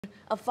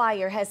A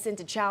fire has sent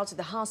a child to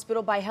the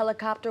hospital by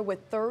helicopter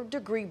with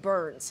third-degree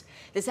burns.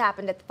 This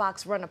happened at the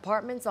Fox Run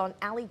Apartments on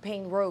Alley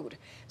Payne Road.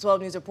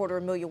 12 News reporter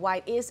Amelia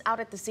White is out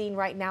at the scene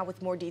right now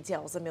with more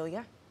details.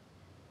 Amelia?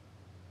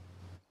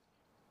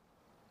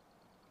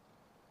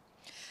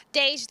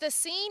 Dej, the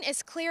scene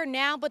is clear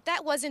now, but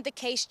that wasn't the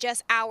case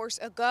just hours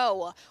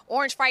ago.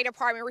 Orange Fire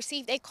Department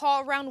received a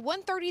call around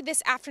 1:30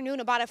 this afternoon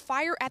about a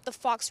fire at the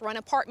Fox Run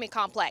apartment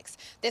complex.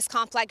 This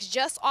complex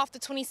just off the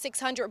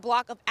 2600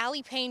 block of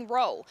Alley Payne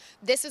Road.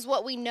 This is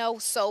what we know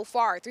so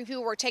far. 3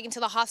 people were taken to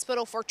the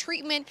hospital for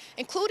treatment,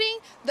 including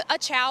a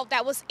child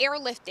that was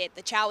airlifted.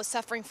 The child was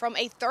suffering from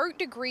a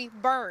third-degree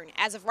burn.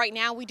 As of right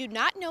now, we do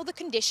not know the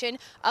condition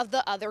of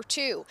the other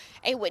two.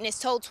 A witness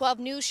told 12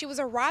 News she was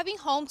arriving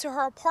home to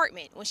her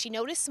apartment when she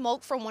noticed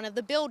smoke from one of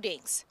the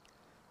buildings.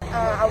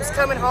 I was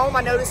coming home.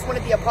 I noticed one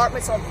of the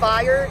apartments on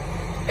fire.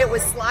 It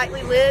was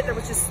slightly lit. There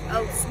was just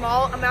a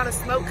small amount of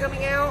smoke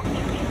coming out.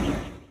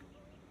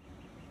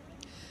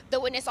 The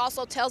witness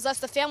also tells us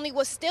the family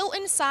was still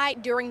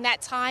inside during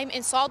that time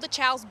and saw the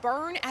child's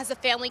burn as the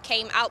family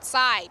came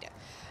outside.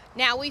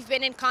 Now, we've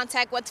been in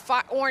contact with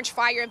Orange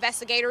Fire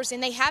investigators,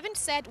 and they haven't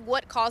said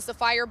what caused the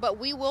fire, but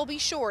we will be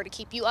sure to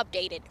keep you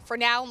updated. For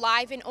now,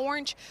 live in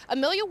Orange,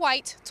 Amelia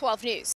White, 12 News.